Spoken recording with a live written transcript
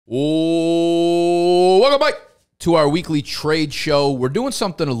Oh, welcome back to our weekly trade show. We're doing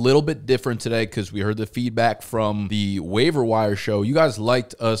something a little bit different today because we heard the feedback from the waiver wire show. You guys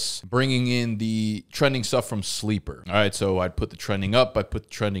liked us bringing in the trending stuff from Sleeper. All right, so I'd put the trending up, I'd put the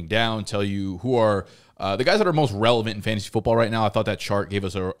trending down, tell you who are the guys that are most relevant in fantasy football right now. I thought that chart gave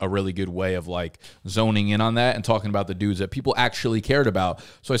us a really good way of like zoning in on that and talking about the dudes that people actually cared about.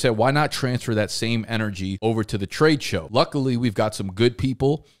 So I said, why not transfer that same energy over to the trade show? Luckily, we've got some good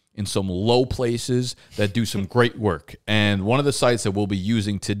people in some low places that do some great work. And one of the sites that we'll be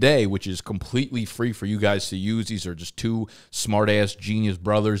using today, which is completely free for you guys to use, these are just two smart-ass genius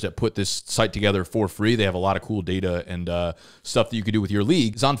brothers that put this site together for free. They have a lot of cool data and stuff that you can do with your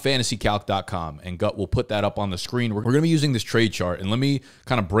league. It's on fantasycalc.com, and Gut will put that up on the screen. We're going to be using this trade chart, and let me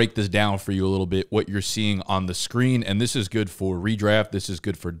kind of break this down for you a little bit, what you're seeing on the screen. And this is good for redraft. This is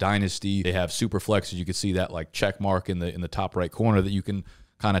good for Dynasty. They have super flexes. You can see that like check mark in the top right corner that you can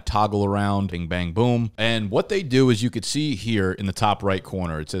kind of toggle around, bing, bang, boom. And what they do is you could see here in the top right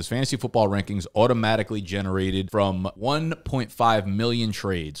corner, it says fantasy football rankings automatically generated from 1.5 million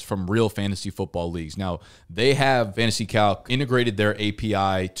trades from real fantasy football leagues. Now, they have Fantasy Calc integrated their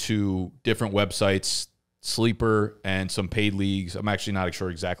API to different websites, Sleeper, and some paid leagues. I'm actually not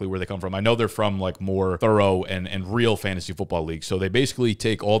sure exactly where they come from. I know they're from like more thorough and real fantasy football leagues. So they basically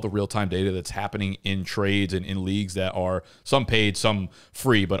take all the real-time data that's happening in trades and in leagues that are some paid, some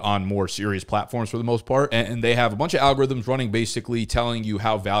free, but on more serious platforms for the most part. And they have a bunch of algorithms running basically telling you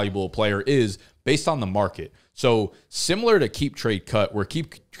how valuable a player is based on the market. So similar to Keep Trade Cut, where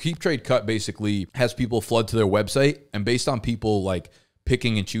Keep Trade Cut basically has people flood to their website, and based on people like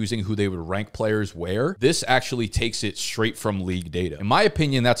picking and choosing who they would rank players where, this actually takes it straight from league data. In my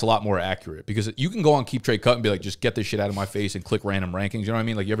opinion, that's a lot more accurate because you can go on Keep Trade Cut and be like, just get this shit out of my face and click random rankings. You know what I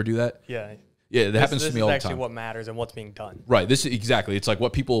mean? Like, you ever do that? Yeah. Yeah, that happens to me all the time. This is actually what matters and what's being done. Right. This is exactly. It's like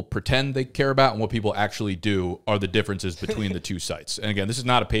what people pretend they care about and what people actually do are the differences between the two sites. And again, this is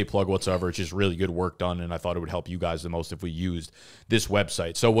not a paid plug whatsoever. It's just really good work done, and I thought it would help you guys the most if we used this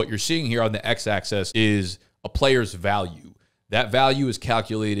website. So what you're seeing here on the x-axis is a player's value. That value is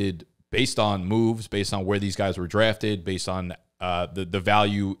calculated based on moves, based on where these guys were drafted, based on the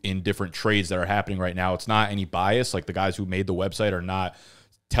value in different trades that are happening right now. It's not any bias. Like, the guys who made the website are not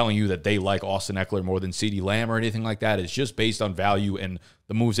telling you that they like Austin Eckler more than CeeDee Lamb or anything like that. It's just based on value and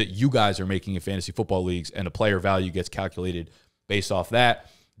the moves that you guys are making in fantasy football leagues, and the player value gets calculated based off that.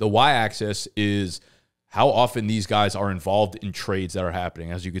 The y-axis is how often these guys are involved in trades that are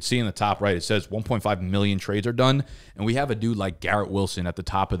happening. As you can see in the top right, it says 1.5 million trades are done. And we have a dude like Garrett Wilson at the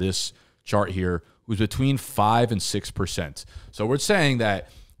top of this chart here who's between 5 and 6%. So we're saying that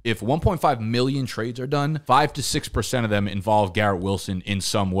if 1.5 million trades are done, 5 to 6% of them involve Garrett Wilson in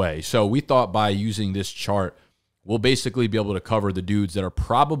some way. So we thought by using this chart, we'll basically be able to cover the dudes that are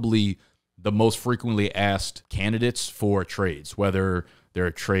probably the most frequently asked candidates for trades, whether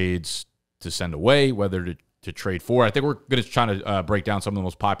they're trades to send away, whether to trade for. I think we're going to try to break down some of the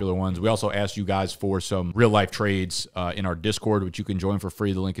most popular ones. We also asked you guys for some real-life trades in our Discord, which you can join for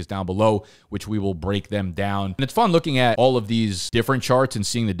free. The link is down below, which we will break them down. And it's fun looking at all of these different charts and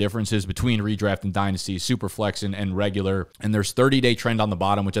seeing the differences between redraft and dynasty, super flex and regular. And there's 30-day trend on the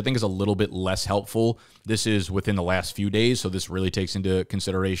bottom, which I think is a little bit less helpful. This is within the last few days, so this really takes into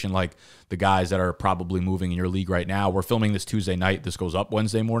consideration like the guys that are probably moving in your league right now. We're filming this Tuesday night. This goes up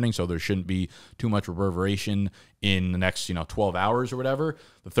Wednesday morning, so there shouldn't be too much reverberation in the next 12 hours or whatever.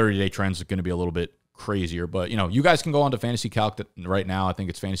 The 30-day trends are going to be a little bit crazier, but you guys can go on to Fantasy Calc right now. I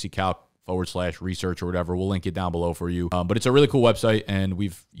think it's fantasycalc/research or whatever. We'll link it down below for you. But it's a really cool website, and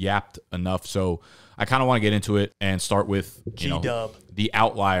we've yapped enough, so I kind of want to get into it and start with the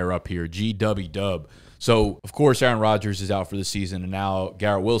outlier up here, GW. So of course Aaron Rodgers is out for the season, and now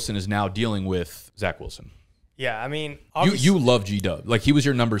Garrett Wilson is now dealing with Zach Wilson. Yeah, I mean, you love G-Dub. Like, he was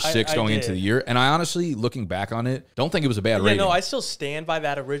your number 6 going into the year. And I honestly, looking back on it, don't think it was a bad rating. No, I still stand by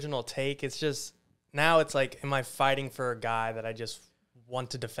that original take. It's just, now it's like, am I fighting for a guy that I just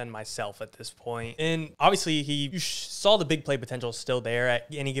want to defend myself at this point? And obviously, you saw the big play potential still there at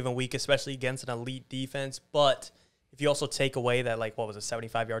any given week, especially against an elite defense. But if you also take away that, like, what was a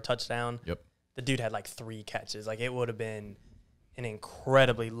 75-yard touchdown? Yep. The dude had like 3 catches. Like, it would have been an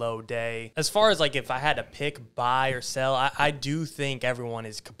incredibly low day. As far as like if I had to pick buy or sell, I do think everyone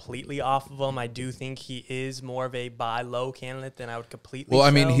is completely off of him. I do think he is more of a buy low candidate than I would completely Well,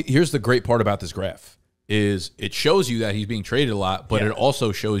 I sell. mean, here's the great part about this graph is it shows you that he's being traded a lot, but it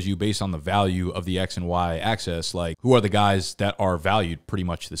also shows you based on the value of the X and Y axis, like who are the guys that are valued pretty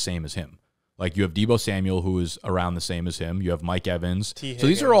much the same as him. Like you have Deebo Samuel, who is around the same as him. You have Mike Evans. T. So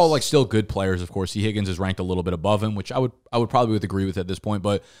these are all like still good players. Of course, T. Higgins is ranked a little bit above him, which I would probably agree with at this point.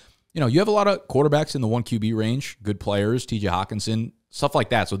 But you have a lot of quarterbacks in the 1 QB range, good players, T.J. Hawkinson, stuff like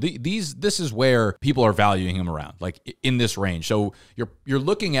that. So this is where people are valuing him around, like in this range. So you're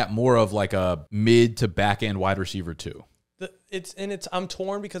looking at more of like a mid to back end wide receiver too. I'm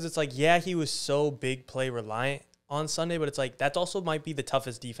torn because it's like, yeah, he was so big play reliant on Sunday, but it's like that also might be the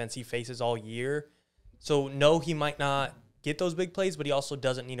toughest defense he faces all year. So no, he might not get those big plays, but he also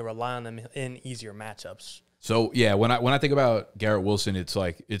doesn't need to rely on them in easier matchups. So yeah, when I think about Garrett Wilson, it's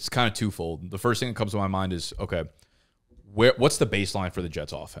kind of twofold. The first thing that comes to my mind is, okay, what's the baseline for the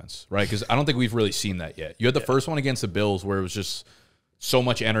Jets offense, right? Because I don't think we've really seen that yet. You had the first one against the Bills where it was just so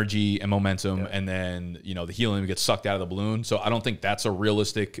much energy and momentum, and then the helium gets sucked out of the balloon. So I don't think that's a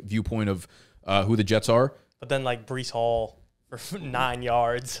realistic viewpoint of who the Jets are. But then like Breece Hall for 9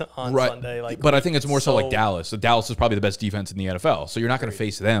 yards on Sunday, but I think it's more so like Dallas. So Dallas is probably the best defense in the NFL. So you're not going to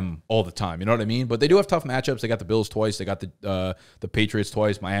face them all the time. You know what I mean? But they do have tough matchups. They got the Bills twice. They got the Patriots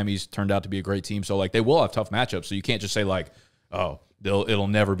twice. Miami's turned out to be a great team. So like they will have tough matchups. So you can't just say like, oh, it'll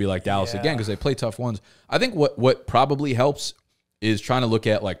never be like Dallas again, because they play tough ones. I think what probably helps is trying to look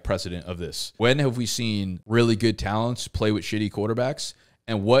at like precedent of this. When have we seen really good talents play with shitty quarterbacks?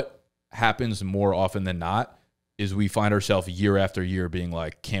 And what happens more often than not is we find ourselves year after year being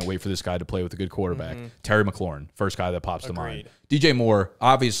like, can't wait for this guy to play with a good quarterback. Terry McLaurin, first guy that pops to mind. DJ Moore,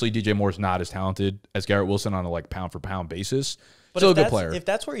 obviously DJ Moore's not as talented as Garrett Wilson on a like pound for pound basis. But still a good player. If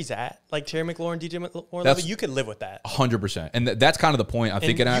that's where he's at, like Terry McLaurin, DJ McLaurin level, you could live with that. 100%. And that's kind of the point I'm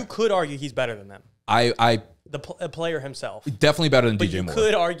thinking at. You could argue he's better than them. The player himself. Definitely better than DJ Moore. But you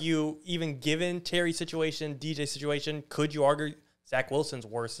could argue, even given Terry's situation, DJ's situation, could you argue Zach Wilson's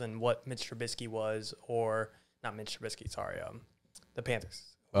worse than what Mitch Trubisky was, or not Mitch Trubisky, sorry, the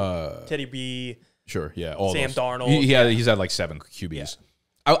Panthers. Teddy B. Sure, yeah. Sam Darnold. He's had like 7 QBs.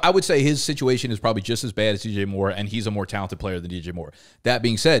 Yeah. I would say his situation is probably just as bad as DJ Moore, and he's a more talented player than DJ Moore. That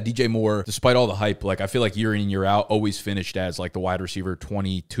being said, DJ Moore, despite all the hype, like I feel like year in and year out, always finished as like the wide receiver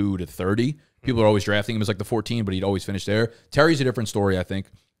 22 to 30. People are always drafting him as like the 14, but he'd always finish there. Terry's a different story, I think.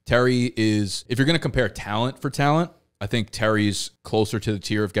 Terry is, if you're going to compare talent for talent, I think Terry's closer to the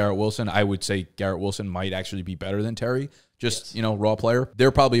tier of Garrett Wilson. I would say Garrett Wilson might actually be better than Terry. Just, raw player.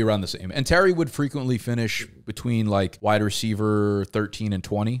 They're probably around the same. And Terry would frequently finish between like wide receiver 13 and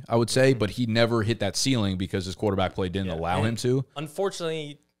 20, I would say, but he never hit that ceiling because his quarterback play didn't allow him to.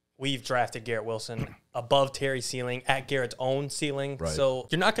 Unfortunately, we've drafted Garrett Wilson above Terry's ceiling at Garrett's own ceiling. Right. So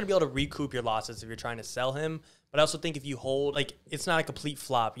you're not going to be able to recoup your losses if you're trying to sell him. But I also think if you hold, like, it's not a complete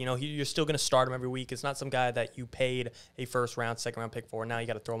flop. You're still going to start him every week. It's not some guy that you paid a first-round, second-round pick for. Now you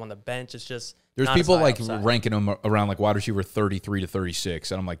got to throw him on the bench. It's just there's people like ranking him around like wide receiver 33 to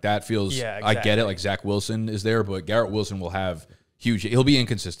 36, and I'm like, that feels. Yeah, exactly. I get it. Like Zach Wilson is there, but Garrett Wilson will have huge. He'll be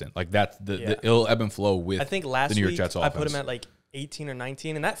inconsistent. Like that's it'll ebb and flow with. I think last the New York week Jets offense. I put him at like 18 or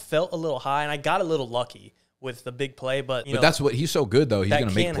 19, and that felt a little high, and I got a little lucky with the big play, but that's what he's so good though. He's going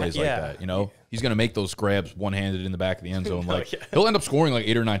to make plays like that. He's going to make those grabs one-handed in the back of the end zone. Like he'll end up scoring like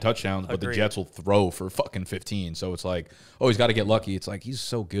 8 or 9 touchdowns, but the Jets will throw for fucking 15. So it's like, oh, he's got to get lucky. It's like he's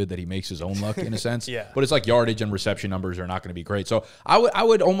so good that he makes his own luck in a sense. But it's like yardage and reception numbers are not going to be great. So I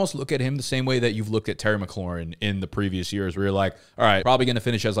would almost look at him the same way that you've looked at Terry McLaurin in the previous years, where you're like, all right, probably going to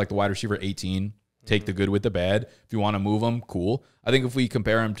finish as like the wide receiver 18. Take the good with the bad. If you want to move him, cool. I think if we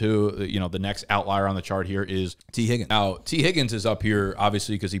compare him to, the next outlier on the chart here is T. Higgins. Now, T. Higgins is up here,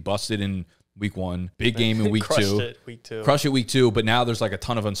 obviously, because he busted in week 1. Big game in week 2. Crushed it week 2, but now there's like a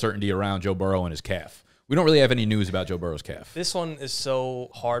ton of uncertainty around Joe Burrow and his calf. We don't really have any news about Joe Burrow's calf. This one is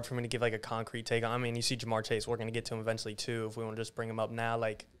so hard for me to give like a concrete take on. I mean, you see Jamarr Chase. We're going to get to him eventually, too, if we want to just bring him up now.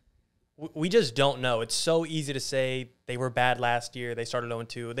 Like, we just don't know. It's so easy to say they were bad last year. They started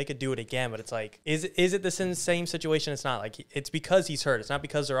 0-2. They could do it again, but it's like, is it the same situation? It's not. Like, it's because he's hurt. It's not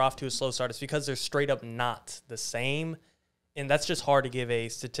because they're off to a slow start. It's because they're straight up not the same. And that's just hard to give a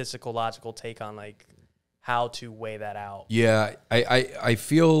statistical, logical take on, like, how to weigh that out. Yeah, I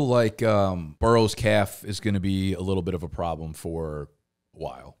feel like Burrow's calf is going to be a little bit of a problem for a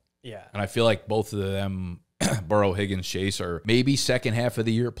while. Yeah. And I feel like both of them, Burrow, Higgins, Chase, are maybe second half of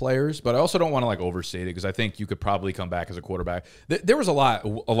the year players, but I also don't want to like overstate it because I think you could probably come back as a quarterback. There was a lot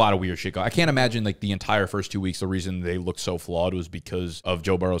of weird shit going. I can't imagine like the entire first 2 weeks the reason they looked so flawed was because of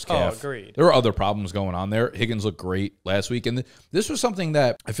Joe Burrow's calf. Oh, agreed. There were other problems going on there. Higgins looked great last week, and this was something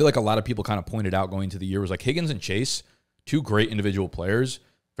that I feel like a lot of people kind of pointed out going into the year was like Higgins and Chase, 2 great individual players.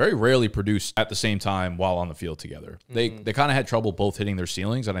 very rarely produce at the same time while on the field together. They kind of had trouble both hitting their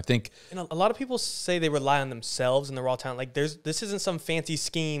ceilings, and I think a lot of people say they rely on themselves in the raw talent. Like this isn't some fancy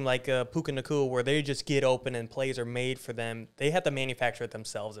scheme like Puka Nakua where they just get open and plays are made for them. They have to manufacture it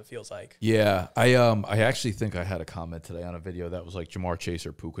themselves, it feels like. Yeah, I actually think I had a comment today on a video that was like Jamar Chase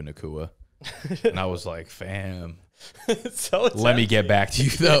or Puka Nakua, and I was like, fam, let me get back to you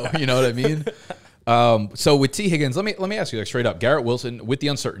though. You know what I mean? So with T. Higgins, let me ask you like straight up, Garrett Wilson with the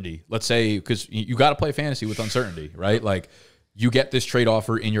uncertainty, let's say, because you got to play fantasy with uncertainty, right? Like you get this trade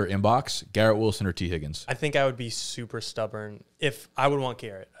offer in your inbox, Garrett Wilson or T. Higgins. I think I would be super stubborn if I would want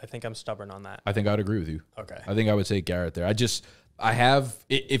Garrett. I think I'm stubborn on that. I think I would agree with you. Okay. I think I would say Garrett there.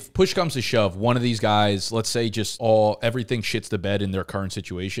 If push comes to shove, one of these guys, let's say just everything shits the bed in their current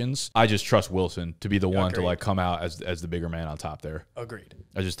situations, I just trust Wilson to be the one to like come out as the bigger man on top there. Agreed.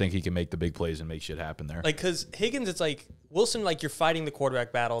 I just think he can make the big plays and make shit happen there. Like, because Higgins, it's like Wilson, like you're fighting the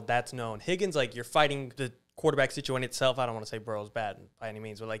quarterback battle, that's known. Higgins, like you're fighting the quarterback situation itself. I don't want to say Burrow's bad by any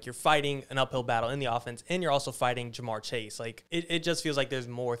means, but like you're fighting an uphill battle in the offense, and you're also fighting Jamar Chase. Like it just feels like there's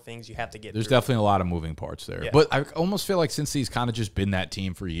more things you have to get. There's through. definitely a lot of moving parts there. Yeah. But I almost feel like Cincy's kind of just been that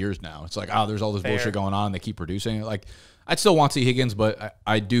team for years now. It's like, oh, there's all this bullshit going on. They keep producing. Like I'd still want to see Higgins, but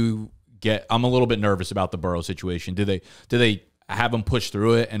I'm a little bit nervous about the Burrow situation. Do they have him push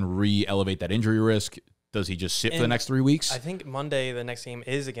through it and re-elevate that injury risk? Does he just sit for the next 3 weeks? I think Monday, the next game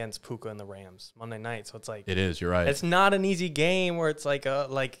is against Puka and the Rams, Monday night. So it's like it is. You're right. It's not an easy game where it's like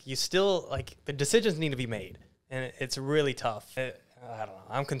you still like the decisions need to be made, and it's really tough. I don't know.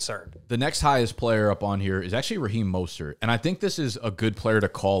 I'm concerned. The next highest player up on here is actually Raheem Mostert, and I think this is a good player to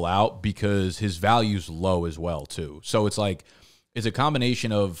call out because his value's low as well too. So it's like. It's a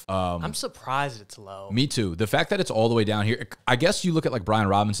combination of... I'm surprised it's low. Me too. The fact that it's all the way down here, I guess you look at like Brian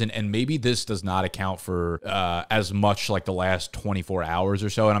Robinson, and maybe this does not account for as much like the last 24 hours or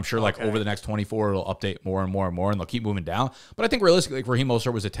so, and I'm sure like over the next 24, it'll update more and more and more, and they'll keep moving down. But I think realistically, like Raheem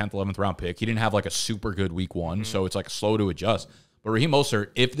Mostert was a 10th, 11th round pick. He didn't have like a super good week one, so it's like slow to adjust. But Raheem Mostert,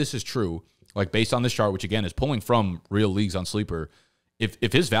 if this is true, like based on this chart, which again is pulling from real leagues on Sleeper,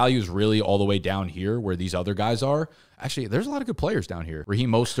 if his value is really all the way down here where these other guys are, actually, there's a lot of good players down here. Raheem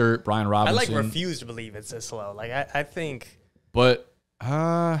Mostert, Brian Robinson. I like refuse to believe it's this low. Like I think. But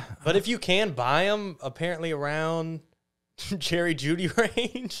if you can buy him, apparently around Jerry Jeudy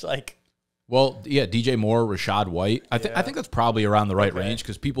range, like. Well, yeah, DJ Moore, Rashad White. I think that's probably around the right range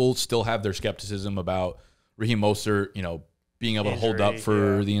because people still have their skepticism about Raheem Mostert, being able to hold up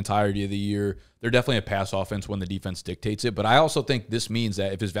for the entirety of the year. They're definitely a pass offense when the defense dictates it. But I also think this means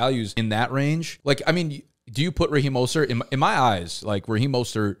that if his value's in that range, like, I mean, do you put Raheem Mostert, in my eyes, like Raheem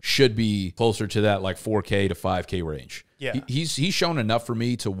Mostert should be closer to that like 4K to 5K range. Yeah. He's shown enough for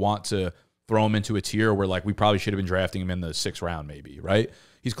me to want to throw him into a tier where like we probably should have been drafting him in the 6th round maybe, right?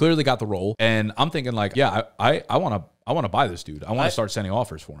 He's clearly got the role. And I'm thinking like, yeah, I want to buy this dude. I want to start sending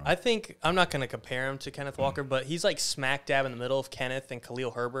offers for him. I think I'm not going to compare him to Kenneth Walker, but he's like smack dab in the middle of Kenneth and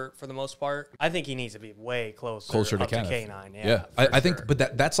Khalil Herbert for the most part. I think he needs to be way closer to Kenneth. K9. Yeah. I think,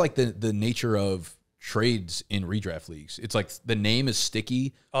 but that's like the nature of trades in redraft leagues. It's like the name is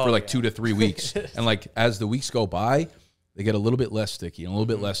sticky for like 2 to 3 weeks. And like as the weeks go by, they get a little bit less sticky and a little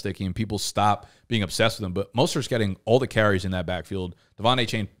bit less sticky, and people stop being obsessed with them. But Mostert's getting all the carries in that backfield. Davante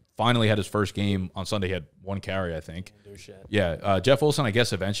Chain finally had his first game on Sunday. He had 1 carry, I think. Yeah. Jeff Wilson, I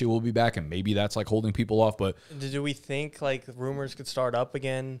guess, eventually will be back, and maybe that's like holding people off. But do we think like rumors could start up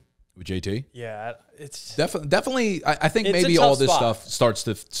again with JT? Yeah, it's definitely. I think maybe all this stuff starts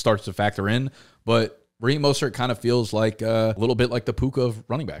to factor in, but. Raheem Mostert kind of feels like a little bit like the Puka of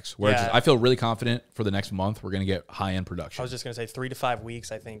running backs, where I feel really confident for the next month we're going to get high-end production. I was just going to say 3 to 5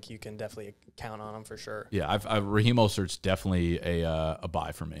 weeks, I think you can definitely count on him for sure. Yeah, Raheem Mostert's definitely a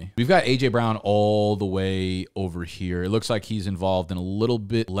buy for me. We've got A.J. Brown all the way over here. It looks like he's involved in a little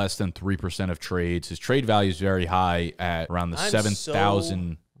bit less than 3% of trades. His trade value is very high at around the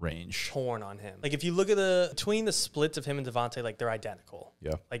 7,000 range. Torn on him. Like if you look at between the splits of him and Davante, like they're identical.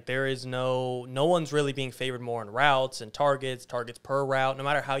 Yeah. Like there is no one's really being favored more in routes and targets per route, no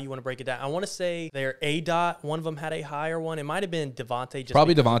matter how you want to break it down. I want to say their A-dot, one of them had a higher one. It might have been Davante.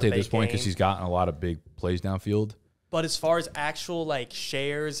 Probably Davante at this point because he's gotten a lot of big plays downfield. But as far as actual like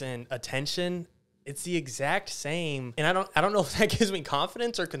shares and attention, it's the exact same, and I don't know if that gives me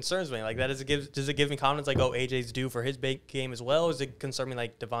confidence or concerns me. Like that does it give me confidence? Like AJ's due for his big game as well? Or does it concern me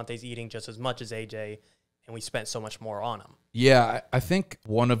like Davante's eating just as much as AJ, and we spent so much more on him? Yeah, I think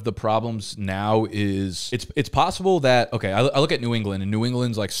one of the problems now is it's possible that, okay, I look at New England, and New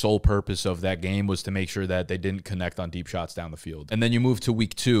England's like sole purpose of that game was to make sure that they didn't connect on deep shots down the field. And then you move to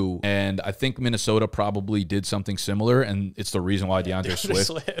week 2, and I think Minnesota probably did something similar, and it's the reason why DeAndre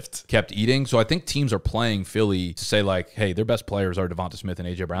Swift kept eating. So I think teams are playing Philly to say like, hey, their best players are Devonta Smith and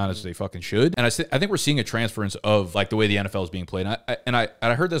AJ Brown, as they fucking should. And I think we're seeing a transference of like the way the NFL is being played. And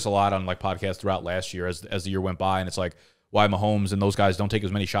I heard this a lot on like podcasts throughout last year as the year went by, and it's like, why Mahomes and those guys don't take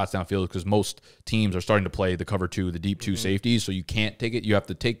as many shots downfield, because most teams are starting to play the cover 2, the deep 2 safeties, so you can't take it. You have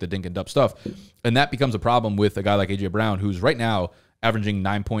to take the dink and dump stuff. And that becomes a problem with a guy like A.J. Brown, who's right now averaging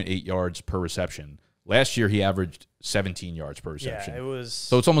 9.8 yards per reception. Last year, he averaged 17 yards per reception. Yeah, it was...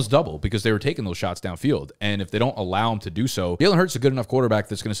 So it's almost double because they were taking those shots downfield. And if they don't allow him to do so, Jalen Hurts is a good enough quarterback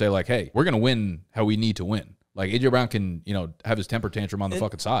that's going to say, like, hey, we're going to win how we need to win. Like, A.J. Brown can, have his temper tantrum on the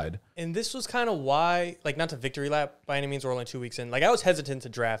fucking side. And this was kind of why, like, not to victory lap by any means, we're only 2 weeks in. Like, I was hesitant to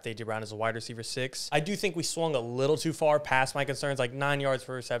draft A.J. Brown as a wide receiver 6. I do think we swung a little too far past my concerns, like 9 yards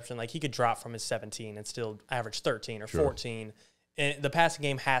per reception. Like, he could drop from his 17 and still average 13 or 14. And the passing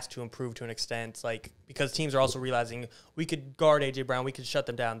game has to improve to an extent, like, because teams are also realizing we could guard A.J. Brown, we could shut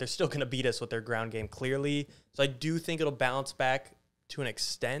them down. They're still going to beat us with their ground game, clearly. So I do think it'll bounce back to an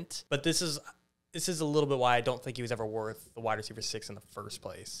extent. But this is a little bit why I don't think he was ever worth the wide receiver 6 in the first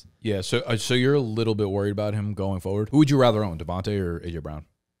place. Yeah, so you're a little bit worried about him going forward. Who would you rather own, Davante or A.J. Brown?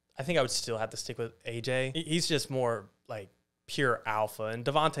 I think I would still have to stick with A.J. He's just more, like, pure alpha. And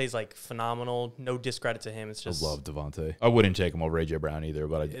Davante's, like, phenomenal. No discredit to him. It's just... I love Davante. I wouldn't take him over A.J. Brown either,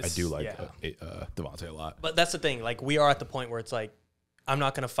 but I do like Davante a lot. But that's the thing. Like, we are at the point where it's like, I'm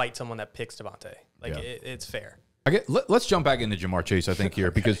not going to fight someone that picks Davante. Like, it's fair. Let's jump back into Ja'Marr Chase, I think,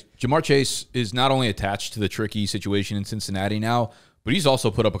 here, because Ja'Marr Chase is not only attached to the tricky situation in Cincinnati now, but he's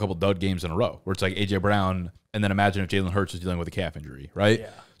also put up a couple dud games in a row where it's like A.J. Brown, and then imagine if Jalen Hurts is dealing with a calf injury, right? Yeah.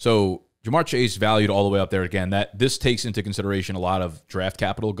 So Ja'Marr Chase valued all the way up there again. That this takes into consideration a lot of draft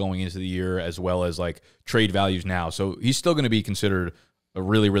capital going into the year as well as like trade values now. So he's still going to be considered a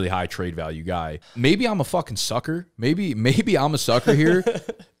really, really high trade value guy. Maybe I'm a fucking sucker. Maybe I'm a sucker here.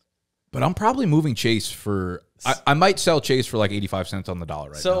 But I'm probably moving Chase for... I might sell Chase for like 85 cents on the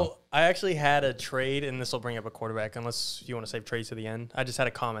dollar right now. So I actually had a trade, and this will bring up a quarterback, unless you want to save trades to the end. I just had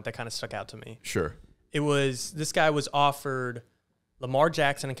a comment that kind of stuck out to me. Sure. It was, this guy was offered Lamar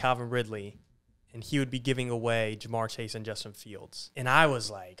Jackson and Calvin Ridley, and he would be giving away Ja'Marr Chase and Justin Fields. And I was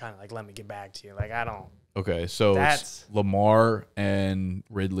like, kind of like, let me get back to you. Like, I don't... Okay, so it's Lamar and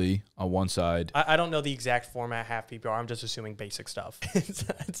Ridley on one side. I don't know the exact format, half PPR. I'm just assuming basic stuff.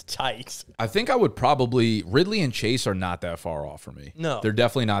 It's tight. I think I would probably... Ridley and Chase are not that far off for me. No. They're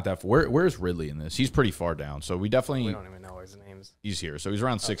definitely not that far. Where's Ridley in this? He's pretty far down, so we definitely... We don't even know his names. He's here. So he's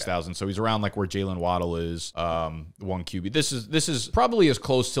around 6,000. So he's around like where Jalen Waddle is, 1 QB. This is probably as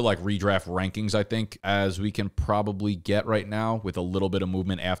close to like redraft rankings, I think, as we can probably get right now with a little bit of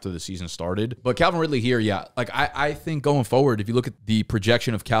movement after the season started. But Calvin Ridley here, yeah, like I think going forward, if you look at the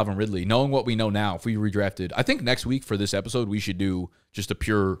projection of Calvin Ridley, knowing what we know now, if we redrafted, I think next week for this episode, we should do just a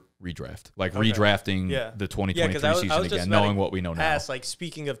pure redraft, like redrafting the 2023 season again, knowing what we know now. Like,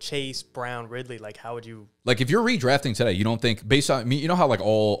 speaking of Chase, Brown, Ridley, like, how would you... Like, if you're redrafting today, you don't think, based on, you know how, like,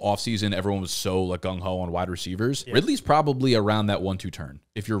 all offseason, everyone was so, like, gung-ho on wide receivers? Yeah. Ridley's probably around that 1-2 turn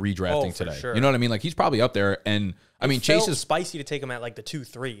if you're redrafting today. Sure. You know what I mean? Like, he's probably up there, and, I mean, Chase is... spicy to take him at, like, the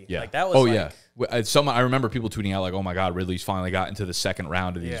 2-3. Yeah. Like, that was I remember people tweeting out, like, oh, my God, Ridley's finally got into the second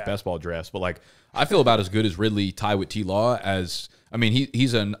round of these best ball drafts. But, like, I feel about as good as Ridley tied with T-Law as... I mean,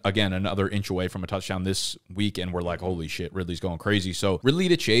 he's again another inch away from a touchdown this week, and we're like, holy shit, Ridley's going crazy. So Ridley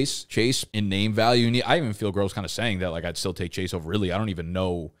to Chase in name value. And I even feel gross kind of saying that, like, I'd still take Chase over Ridley. I don't even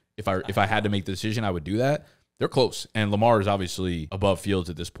know if I had to make the decision, I would do that. They're close, and Lamar is obviously above Fields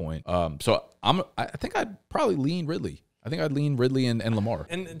at this point. So I think I'd probably lean Ridley. I think I'd lean Ridley and Lamar.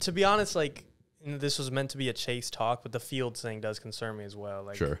 And to be honest, like, this was meant to be a Chase talk, but the Fields thing does concern me as well.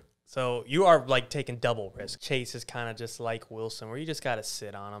 Like, sure. So you are, like, taking double risk. Chase is kind of just like Wilson, where you just got to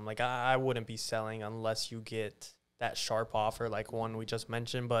sit on him. Like, I wouldn't be selling unless you get that sharp offer like one we just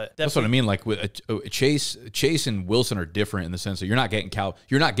mentioned. But that's what I mean. Like, with Chase and Wilson are different in the sense that you're not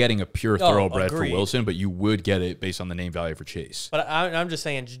getting a pure thoroughbred for Wilson, but you would get it based on the name value for Chase. But I'm just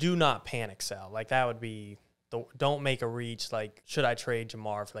saying, do not panic sell. Like, that would be... Don't make a reach like, should I trade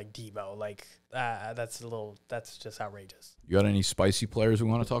Jamarr for like Debo? Like, that's just outrageous. You got any spicy players we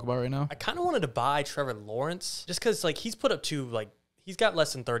want to talk about right now? I kind of wanted to buy Trevor Lawrence just because, like, he's put up he's got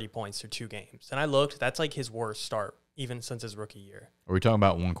less than 30 points through 2 games. And I looked, that's like his worst start even since his rookie year. Are we talking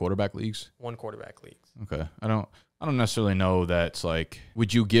about one quarterback leagues? One quarterback leagues. Okay. I don't necessarily know that's like,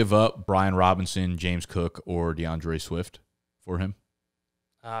 would you give up Brian Robinson, James Cook, or DeAndre Swift? for him?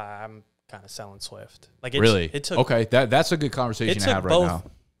 I'm kind of selling Swift. Like Really? It took okay. That's a good conversation to have right now. It took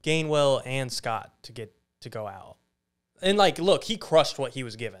both Gainwell and Scott to go out. And like, look, he crushed what he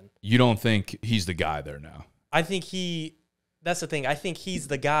was given. You don't think he's the guy there now? I think that's the thing. I think he's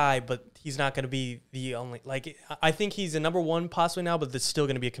the guy, but he's not going to be the only. Like, I think he's a number one possibly now, but it's still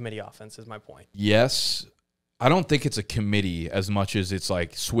going to be a committee offense. Is my point. Yes. I don't think it's a committee as much as it's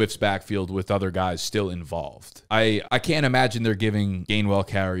like Swift's backfield with other guys still involved. I can't imagine they're giving Gainwell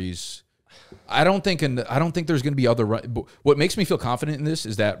carries. I don't think there's going to be other. What makes me feel confident in this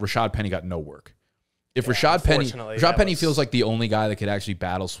is that Rashad Penny got no work. If Rashad Penny feels like the only guy that could actually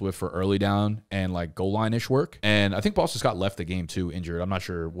battle Swift for early down and like goal line-ish work, and I think Boston Scott left the game too injured. I'm not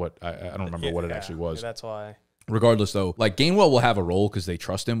sure what I don't remember what it actually was. That's why. Regardless, though, like Gainwell will have a role because they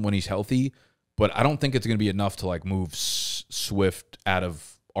trust him when he's healthy. But I don't think it's going to be enough to like move Swift out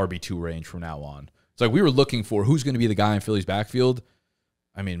of RB2 range from now on. It's like we were looking for who's going to be the guy in Philly's backfield.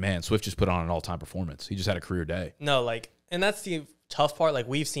 I mean, man, Swift just put on an all-time performance. He just had a career day. No, like, and that's the tough part. Like,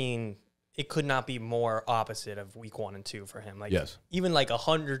 we've seen it could not be more opposite of week 1 and 2 for him. Like, yes. Even like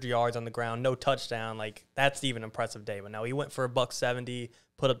 100 yards on the ground, no touchdown. Like, that's even impressive day. But now he went for $170,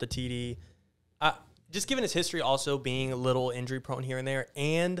 put up the TD. Just given his history also being a little injury prone here and there,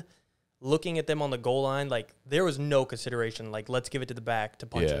 and looking at them on the goal line, like there was no consideration. Like, let's give it to the back to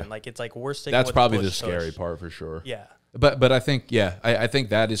punch him in. Like, it's like we're sticking. That's with probably the the scary part for sure. Yeah, but I think I think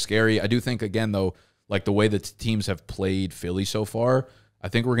that is scary. I do think again though, like the way that teams have played Philly so far, I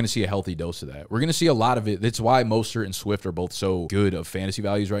think we're going to see a healthy dose of that. We're going to see a lot of it. That's why Mostert and Swift are both so good of fantasy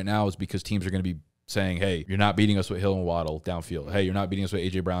values right now, is because teams are going to be saying, hey, you're not beating us with Hill and Waddle downfield. Hey, you're not beating us with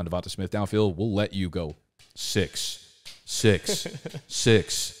A.J. Brown, Devonta Smith downfield. We'll let you go 6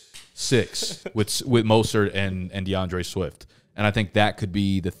 with Mostert and Deandre Swift. And I think that could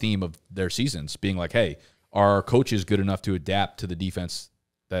be the theme of their seasons, being like, hey, are coaches good enough to adapt to the defense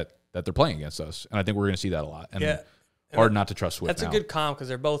that they're playing against us? And I think we're going to see that a lot. And hard not to trust Swift. That's a good comp because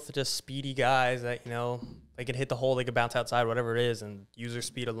they're both just speedy guys that, you know, they can hit the hole, they can bounce outside, whatever it is, and use their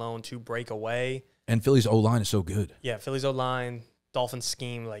speed alone to break away. And Philly's O-line is so good. Yeah, Philly's O-line, Dolphins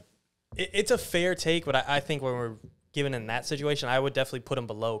scheme, like it's a fair take, but I think when we're given in that situation, I would definitely put him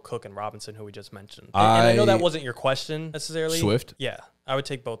below Cook and Robinson, who we just mentioned. And I know that wasn't your question necessarily. Swift? Yeah, I would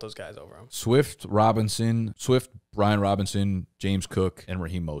take both those guys over him. Swift, Brian Robinson, James Cook, and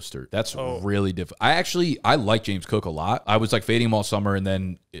Raheem Mostert. That's really difficult. I like James Cook a lot. I was like fading him all summer, and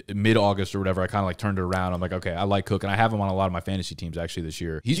then mid-August or whatever, I kind of like turned it around. I'm like, okay, I like Cook, and I have him on a lot of my fantasy teams actually this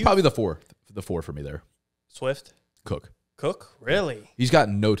year. He's probably the four for me there. Swift? Cook? Really? He's got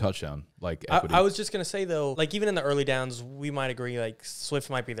no touchdown like equity. I was just going to say, though, like even in the early downs, we might agree like Swift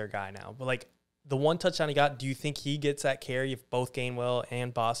might be their guy now. But like the one touchdown he got, do you think he gets that carry if both Gainwell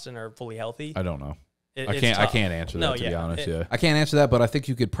and Boston are fully healthy? I don't know. I can't answer that, to be honest. I can't answer that, but I think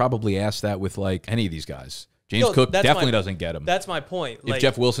you could probably ask that with like any of these guys. James Cook definitely doesn't get him. That's my point. If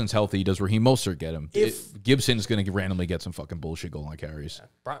Jeff Wilson's healthy, does Raheem Mostert get him? If Gibson is going to randomly get some fucking bullshit goal line carries.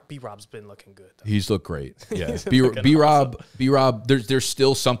 Yeah. B-Rob's been looking good, though. He's looked great. Yeah. B-Rob, there's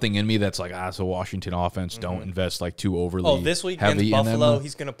still something in me that's like, it's a Washington offense. Don't invest like too overly heavy. This week against Buffalo,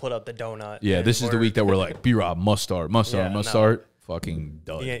 he's going to put up the donut. Yeah, this is the week that we're like, B-Rob must start. Fucking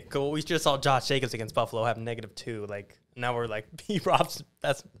dud. Yeah, cool. We just saw Josh Jacobs against Buffalo have -2. Like, now we're like, B-Rob's,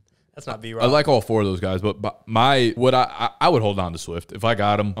 that's not B-Rob. I like all four of those guys, but I would hold on to Swift if I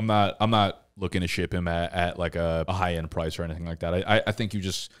got him. I'm not looking to ship him at like a high end price or anything like that. I think you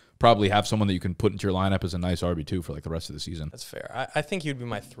just probably have someone that you can put into your lineup as a nice RB2 for like the rest of the season. That's fair. I think he'd be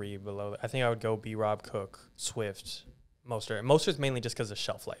my 3 below. I think I would go B-Rob, Cook, Swift, Mostert. Mostert's mainly just because of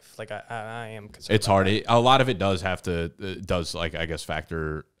shelf life. Like I am concerned. It's hard. A lot of it does like I guess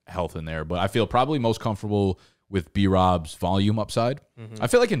factor health in there, but I feel probably most comfortable with B-Rob's volume upside. I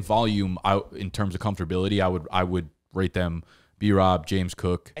feel like in volume, in terms of comfortability, I would rate them B-Rob, James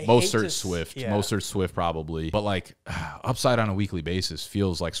Cook, Mostert, Swift. Yeah. Mostert, Swift probably. But like upside on a weekly basis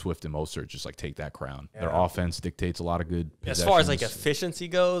feels like Swift and Mostert just like take that crown. Yeah. Their offense dictates a lot of good possessions. As far as like efficiency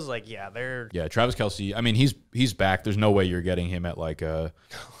goes, like Travis Kelce, I mean, he's back. There's no way you're getting him at like a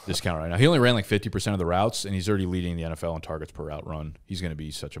discount right now. He only ran like 50% of the routes, and he's already leading the NFL in targets per route run. He's going to be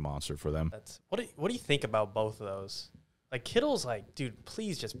such a monster for them. What do you think about both of those? Like, Kittle's like, dude,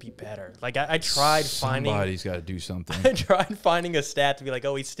 please just be better. Like, I tried finding... Somebody's got to do something. I tried finding a stat to be like,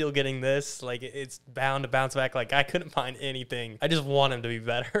 oh, he's still getting this. Like, it's bound to bounce back. Like, I couldn't find anything. I just want him to be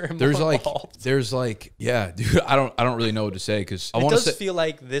better and there's yeah, dude, I don't really know what to say because it does feel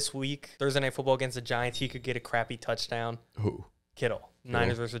like this week, Thursday Night Football against the Giants, he could get a crappy touchdown. Who? Kittle.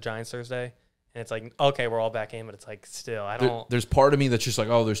 Niners versus the Giants Thursday. And it's like, okay, we're all back in, but it's like, still, I don't... There's part of me that's just like,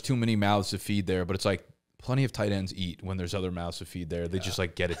 oh, there's too many mouths to feed there, but it's like, plenty of tight ends eat when there's other mouths to feed there. They just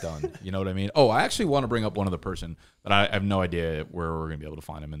like get it done. You know what I mean? Oh, I actually want to bring up one other person, but I have no idea where we're going to be able to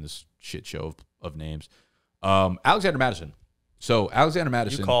find him in this shit show of names. Alexander Mattison. So Alexander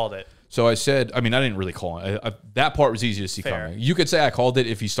Mattison. You called it. So I said, I mean, I didn't really call it. That part was easy to see coming. You could say I called it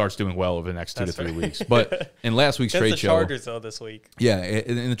if he starts doing well over the next 2 to 3 weeks. But in last week's trade show. Chargers, though, this week. Yeah,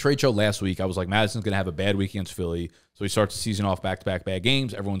 in the trade show last week, I was like, Madison's going to have a bad week against Philly. So he starts the season off back-to-back bad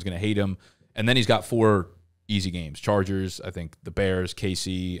games. Everyone's going to hate him. And then he's got 4 easy games. Chargers, I think the Bears,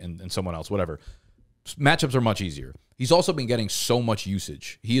 KC, and someone else, whatever. Matchups are much easier. He's also been getting so much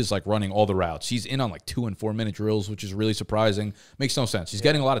usage. He is like running all the routes. He's in on like 2 and 4 minute drills, which is really surprising. Makes no sense. He's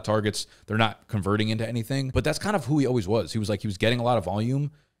getting a lot of targets. They're not converting into anything, but that's kind of who he always was. He was getting a lot of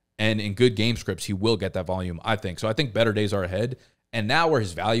volume, and in good game scripts, he will get that volume, I think. So I think better days are ahead. And now where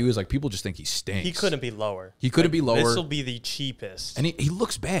his value is, like, people just think he stinks. He couldn't be lower. He couldn't be lower. This will be the cheapest. And he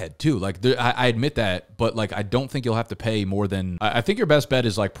looks bad, too. Like, I admit that, but, like, I don't think you'll have to pay more than... I think your best bet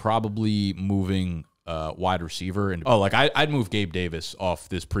is, like, probably moving wide receiver. And I'd move Gabe Davis off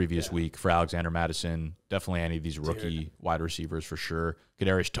this previous week for Alexander Mattison. Definitely any of these rookie wide receivers for sure.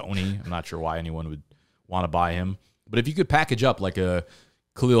 Kadarius Toney. I'm not sure why anyone would want to buy him. But if you could package up, like, a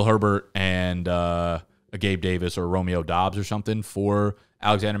Khalil Herbert and... a Gabe Davis or Romeo Dobbs or something for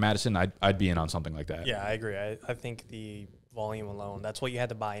Alexander Mattison, I'd be in on something like that. Yeah, I agree. I think the volume alone, that's what you had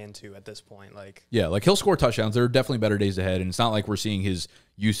to buy into at this point. Yeah, like he'll score touchdowns. There are definitely better days ahead, and it's not like we're seeing his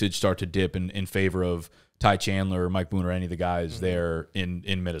usage start to dip in favor of Ty Chandler or Mike Boone or any of the guys there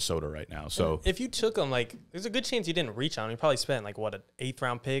in Minnesota right now. So if you took him, like, there's a good chance you didn't reach on him. He probably spent like an 8th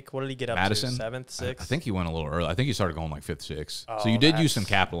round pick. What did he get up Madison, to? 7th, 6th? I think he went a little early. I think he started going like 5th, 6th. So you did use some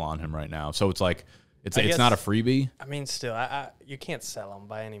capital on him right now. So it's like. It's not a freebie. I mean, still, you can't sell them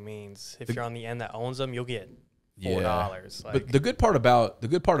by any means. If you're on the end that owns them, you'll get $4. But the good part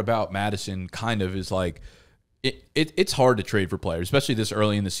about Mattison kind of is like it's hard to trade for players, especially this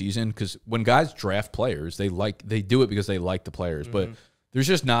early in the season, because when guys draft players, they do it because they like the players. But there's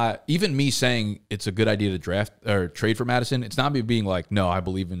just not, even me saying it's a good idea to draft or trade for Mattison. It's not me being like, no, I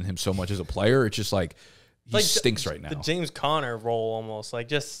believe in him so much as a player. It's just like he stinks right now. The James Conner role almost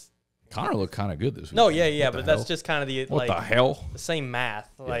Connor looked kind of good this week. No, yeah, but that's just kind of the what the hell? The same math.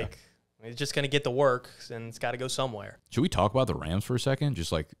 Like he's just gonna get the work, and it's got to go somewhere. Should we talk about the Rams for a second?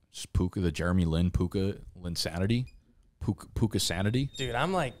 Just like Puka, the Jeremy Lin Pukasanity, Pukasanity. Dude,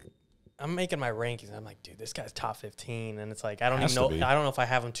 I'm making my rankings. I'm like, dude, this guy's top 15, and it's like I don't even know. I don't know if I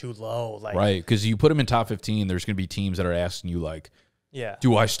have him too low. Like, right, because you put him in top 15, there's gonna be teams that are asking you like, yeah,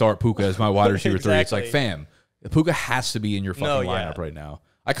 do I start Puka as my wide receiver 3? It's like, fam, Puka has to be in your fucking lineup right now.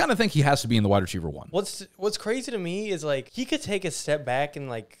 I kind of think he has to be in the wide receiver 1. What's crazy to me is like he could take a step back in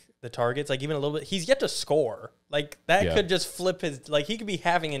like the targets, like even a little bit. He's yet to score. Like that could just flip his. Like he could be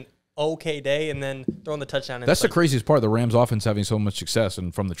having an okay day and then throwing the touchdown. That's the craziest part. The Rams offense having so much success,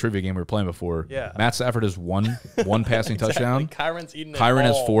 and from the trivia game we were playing before, Matt Stafford has one passing touchdown. Kyron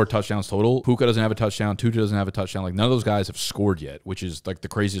has 4 touchdowns total. Puka doesn't have a touchdown. Tutu doesn't have a touchdown. Like none of those guys have scored yet, which is like the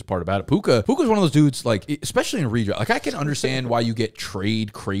craziest part about it. Puka's one of those dudes, like especially in redraft. Like I can understand why you get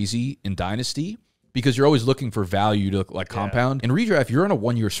trade crazy in Dynasty because you're always looking for value to like compound. In redraft, you're on a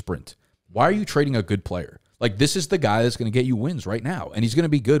 1-year sprint. Why are you trading a good player? Like, this is the guy that's going to get you wins right now. And he's going to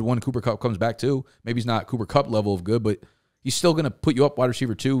be good when Cooper Kupp comes back, too. Maybe he's not Cooper Kupp level of good, but he's still going to put you up wide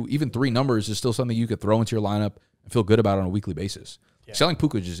receiver 2. Even 3 numbers is still something you could throw into your lineup and feel good about on a weekly basis. Yeah. Selling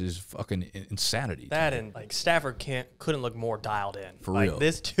Puka just is fucking insanity. That and, like, Stafford couldn't look more dialed in. For real.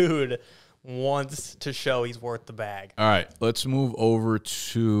 This dude wants to show he's worth the bag. All right, let's move over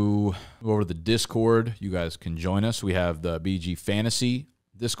to the Discord. You guys can join us. We have the BG Fantasy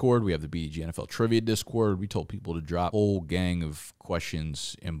Discord. We have the BDG NFL Trivia Discord. We told people to drop a whole gang of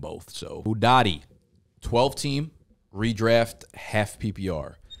questions in both. So, Udati, 12-team, redraft, half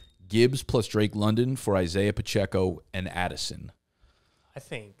PPR. Gibbs plus Drake London for Isiah, Pacheco, and Addison. I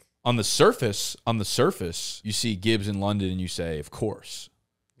think. On the surface, you see Gibbs and London, and you say, of course.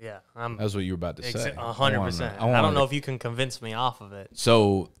 Yeah. That's what you were about to say. 100%. I don't know if you can convince me off of it.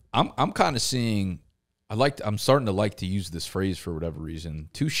 So, I'm kind of seeing... I'm starting to like to use this phrase for whatever reason.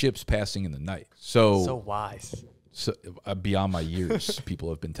 2 ships passing in the night. So wise. So beyond my years, people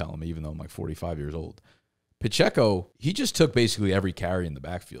have been telling me, even though I'm like 45 years old. Pacheco, he just took basically every carry in the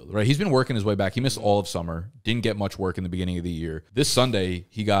backfield, right? He's been working his way back. He missed all of summer. Didn't get much work in the beginning of the year. This Sunday,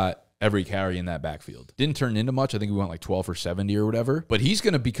 he got every carry in that backfield. Didn't turn into much. I think we went like 12 or 70 or whatever. But he's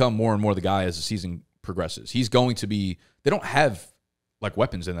going to become more and more the guy as the season progresses. He's going to be – they don't have – like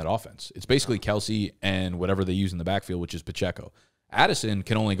weapons in that offense. It's basically Kelce and whatever they use in the backfield, which is Pacheco. Addison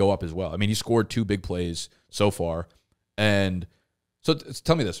can only go up as well. I mean, he scored 2 big plays so far. And so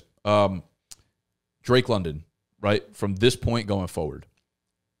tell me this. Drake London, right, from this point going forward,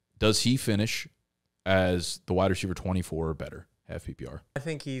 does he finish as the wide receiver 24 or better, half PPR? I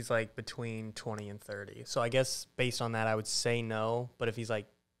think he's like between 20 and 30. So I guess based on that, I would say no. But if he's like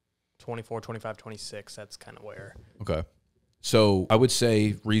 24, 25, 26, that's kind of where. Okay. So I would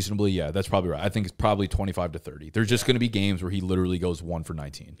say reasonably, yeah, that's probably right. I think it's probably 25 to 30. There's just going to be games where he literally goes 1 for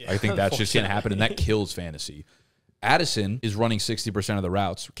 19. Yeah, I think that's just going to happen, and that kills fantasy. Addison is running 60% of the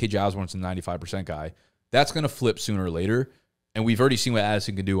routes. KJ Osborne's a 95% guy. That's going to flip sooner or later, and we've already seen what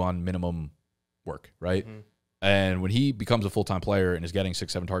Addison can do on minimum work, right? Mm-hmm. And when he becomes a full-time player and is getting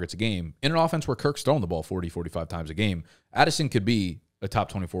 6-7 targets a game, in an offense where Kirk's throwing the ball 40, 45 times a game, Addison could be a top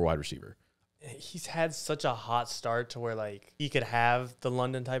 24 wide receiver. He's had such a hot start to where, like, he could have the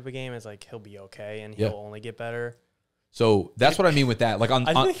London type of game. It's like he'll be okay, and he'll only get better. So that's what I mean with that. Like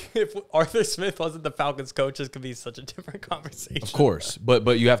I think if Arthur Smith wasn't the Falcons coach, this could be such a different conversation. Of course,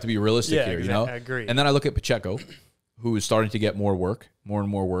 but you have to be realistic here, exactly. You know? I agree. And then I look at Pacheco, who is starting to get more and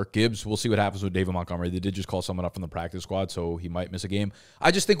more work. Gibbs, we'll see what happens with David Montgomery. They did just call someone up from the practice squad, so he might miss a game. I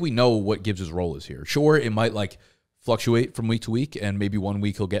just think we know what Gibbs' role is here. Sure, it might, like, fluctuate from week to week, and maybe one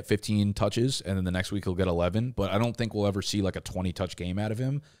week he'll get 15 touches, and then the next week he'll get 11. But I don't think we'll ever see like a 20-touch game out of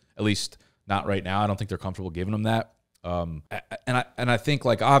him, at least not right now. I don't think they're comfortable giving him that. And I think,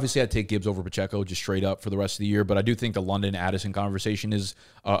 like, obviously I'd take Gibbs over Pacheco just straight up for the rest of the year, but I do think the London-Addison conversation is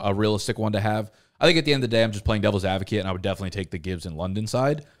a realistic one to have. I think at the end of the day, I'm just playing devil's advocate, and I would definitely take the Gibbs and London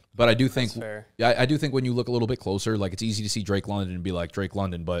side. But I do think, I do think when you look a little bit closer, like, it's easy to see Drake London and be like Drake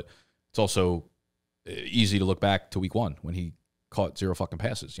London, but it's also easy to look back to week 1 when he caught 0 fucking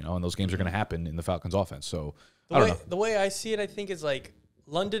passes, you know, and those games are going to happen in the Falcons offense. So I don't know. The way I see it, I think, is like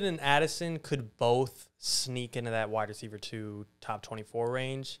London and Addison could both sneak into that wide receiver 2 top 24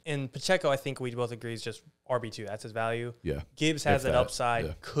 range. And Pacheco, I think we both agree, is just RB2. That's his value. Yeah. Gibbs has that upside.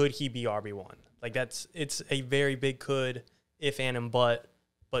 Yeah. Could he be RB1? Like, it's a very big could, if and but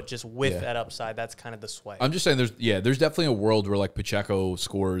just with that upside, that's kind of the sway. I'm just saying there's definitely a world where, like, Pacheco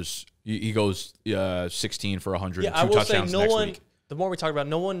scores, he goes 16 for 100, 2 touchdowns next week. The more we talk about it,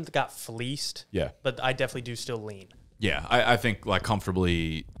 no one got fleeced. Yeah. But I definitely do still lean. Yeah, I think, like,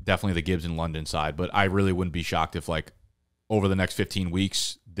 comfortably, definitely the Gibbs and London side, but I really wouldn't be shocked if, like, over the next 15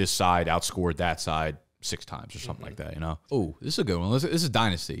 weeks, this side outscored that side 6 times or something like that, you know? Oh, this is a good one. This is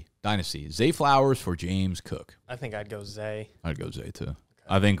Dynasty. Zay Flowers for James Cook. I think I'd go Zay. I'd go Zay, too.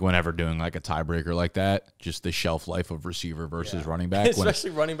 I think whenever doing, like, a tiebreaker like that, just the shelf life of receiver versus running back. Especially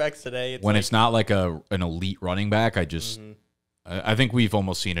running backs today. It's not like an elite running back, I think we've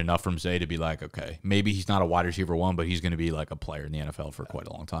almost seen enough from Zay to be like, okay, maybe he's not a wide receiver 1, but he's going to be like a player in the NFL for quite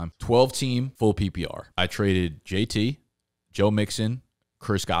a long time. 12-team, full PPR. I traded JT, Joe Mixon,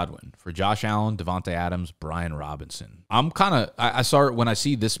 Chris Godwin for Josh Allen, Davante Adams, Brian Robinson. I start, when I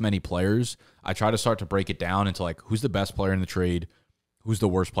see this many players, I try to start to break it down into, like, who's the best player in the trade, who's the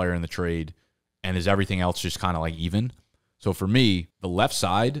worst player in the trade, and is everything else just kind of like even? So for me, the left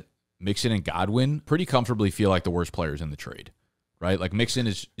side, Mixon and Godwin, pretty comfortably feel like the worst players in the trade, right? Like, Mixon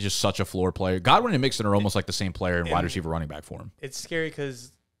is just such a floor player. Godwin and Mixon are almost like the same player in wide receiver running back for him. It's scary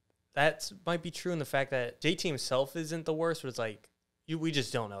because that might be true in the fact that JT himself isn't the worst, but it's like, we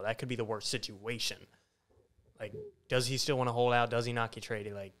just don't know. That could be the worst situation. Like, does he still want to hold out? Does he not get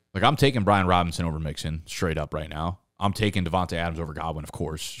traded? Like, I'm taking Brian Robinson over Mixon straight up right now. I'm taking Davante Adams over Godwin, of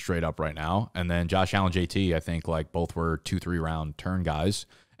course, straight up right now. And then Josh Allen, JT, I think, like, both were 2-3 round turn guys.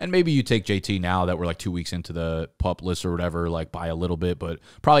 And maybe you take JT now that we're like 2 weeks into the pup list or whatever, like, by a little bit, but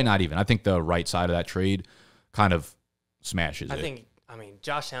probably not even. I think the right side of that trade kind of smashes it. I mean,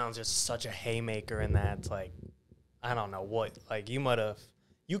 Josh Allen's just such a haymaker in that. It's like, I don't know what, like,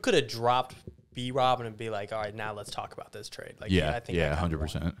 you could have dropped B-Rob and be like, all right, now let's talk about this trade. Like, I think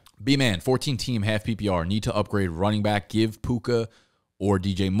 100%. B-Man, 14-team, half PPR. Need to upgrade running back. Give Puka or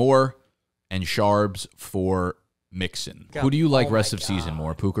DJ Moore and Sharbs for Mixon. Who do you like rest of season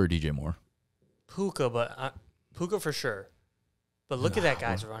more, Puka or DJ Moore? Puka for sure. But look at that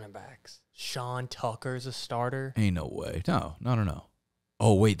guy's running backs. Sean Tucker's a starter. Ain't no way. No.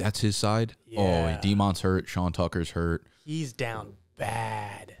 Oh, wait, that's his side? Yeah. Oh, Demon's hurt. Sean Tucker's hurt. He's down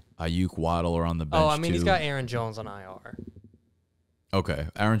bad. Ayuk, Waddle are on the bench, too. He's got Aaron Jones on IR. Okay.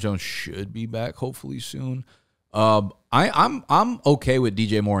 Aaron Jones should be back hopefully soon. I'm okay with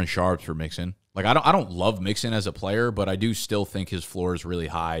DJ Moore and Sharps for Mixon. Like, I don't love Mixon as a player, but I do still think his floor is really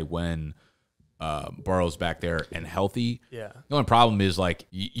high when Burrow's back there and healthy. Yeah. The only problem is, like,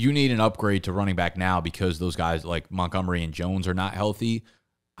 you need an upgrade to running back now because those guys like Montgomery and Jones are not healthy.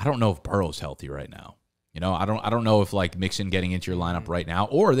 I don't know if Burrow's healthy right now. You know, I don't know if, like, Mixon getting into your lineup right now,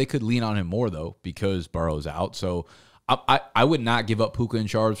 or they could lean on him more though because Burrow's out. So I would not give up Puka and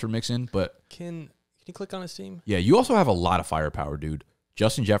Sharps for Mixon, but can you click on his team? Yeah, you also have a lot of firepower, dude.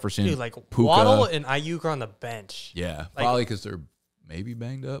 Justin Jefferson, Dude, like Puka. Waddle and Ayuk are on the bench. Yeah, Like, probably because they're maybe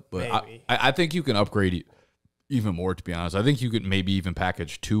banged up. But maybe. I think you can upgrade it even more, to be honest. I think you could maybe even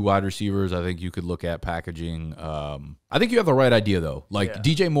package 2 wide receivers. I think you could look at packaging. I think you have the right idea, though. Like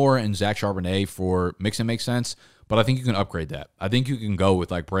DJ Moore and Zach Charbonnet for Mixon makes sense, but I think you can upgrade that. I think you can go with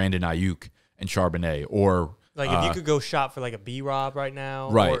like Brandon Ayuk and Charbonnet, or like if you could go shop for like a B-Rob right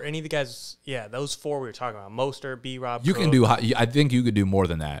now, right, or any of the guys, those 4 we were talking about, Mostert, B-Rob. You can do. I think you could do more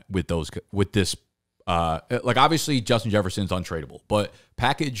than that with those. With this, like obviously Justin Jefferson's untradeable, but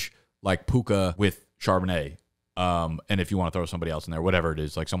package like Puka with Charbonnet. And if you want to throw somebody else in there, whatever it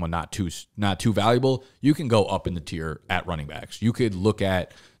is, like someone not too valuable, you can go up in the tier at running backs. You could look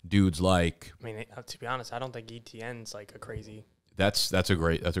at dudes like. I mean, to be honest, I don't think ETN's like a crazy. That's a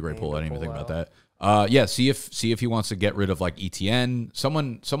great pull. I didn't even think about that. See if he wants to get rid of like ETN,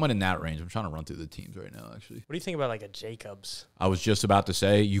 someone in that range. I'm trying to run through the teams right now, actually. What do you think about like a Jacobs? I was just about to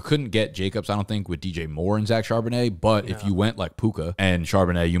say you couldn't get Jacobs, I don't think, with DJ Moore and Zach Charbonnet, but if you went like Puka and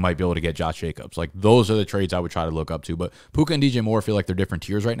Charbonnet, you might be able to get Josh Jacobs. Like those are the trades I would try to look up to. But Puka and DJ Moore feel like they're different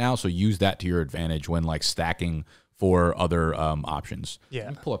tiers right now, so use that to your advantage when like stacking for other options. Yeah,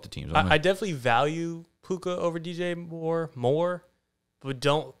 let me pull up the teams. I definitely value Puka over DJ Moore, but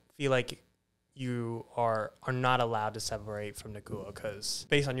don't feel like you are not allowed to separate from Nakua, because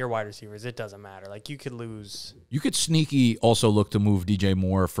based on your wide receivers, it doesn't matter. Like you could lose. You could sneaky also look to move DJ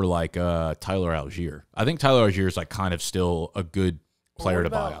Moore for like Tyler Algier. I think Tyler Algier is like kind of still a good player to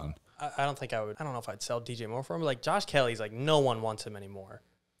buy on. I don't think I would. I don't know if I'd sell DJ Moore for him. But like Josh Kelly's like no one wants him anymore.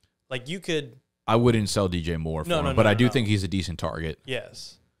 Like you could. I wouldn't sell DJ Moore for him, but I do think he's a decent target.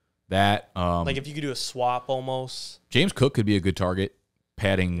 Yes. That like if you could do a swap almost. James Cook could be a good target.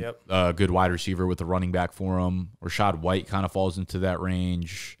 Padding a good wide receiver with a running back for him. Rashad White kind of falls into that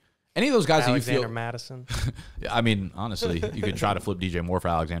range. Any of those guys that you feel... Alexander Mattison. I mean, honestly, you could try to flip DJ Moore for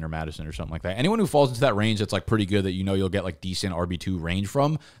Alexander Mattison or something like that. Anyone who falls into that range that's like pretty good that you know you'll get like decent RB2 range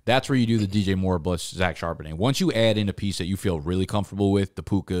from, that's where you do the DJ Moore plus Zach Charbonnet. Once you add in a piece that you feel really comfortable with, the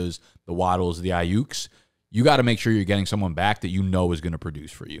Pukas, the Waddles, the Ayuks, you got to make sure you're getting someone back that you know is going to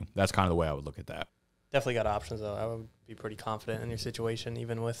produce for you. That's kind of the way I would look at that. Definitely got options, though. I would be pretty confident in your situation,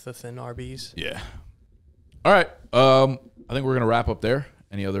 even with the thin RBs. Yeah. All right. I think we're going to wrap up there.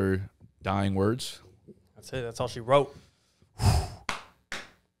 Any other dying words? That's it. That's all she wrote.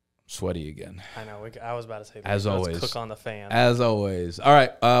 Sweaty again. I know. I was about to say that. As always. Cook on the fan. As always. All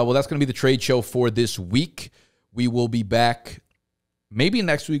right. Well, that's going to be the trade show for this week. We will be back maybe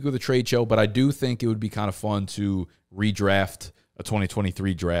next week with a trade show, but I do think it would be kind of fun to redraft a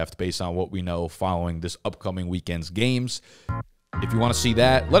 2023 draft based on what we know following this upcoming weekend's games. If you want to see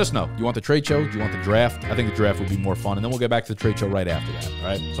that, let us know. Do you want the trade show? Do you want the draft? I think the draft would be more fun, and then we'll get back to the trade show right after that, all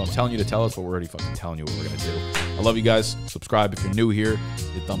right? So I'm telling you to tell us, but we're already fucking telling you what we're going to do. I love you guys. Subscribe if you're new here.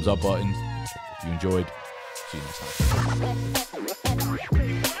 Hit thumbs up button if you enjoyed. See you next time.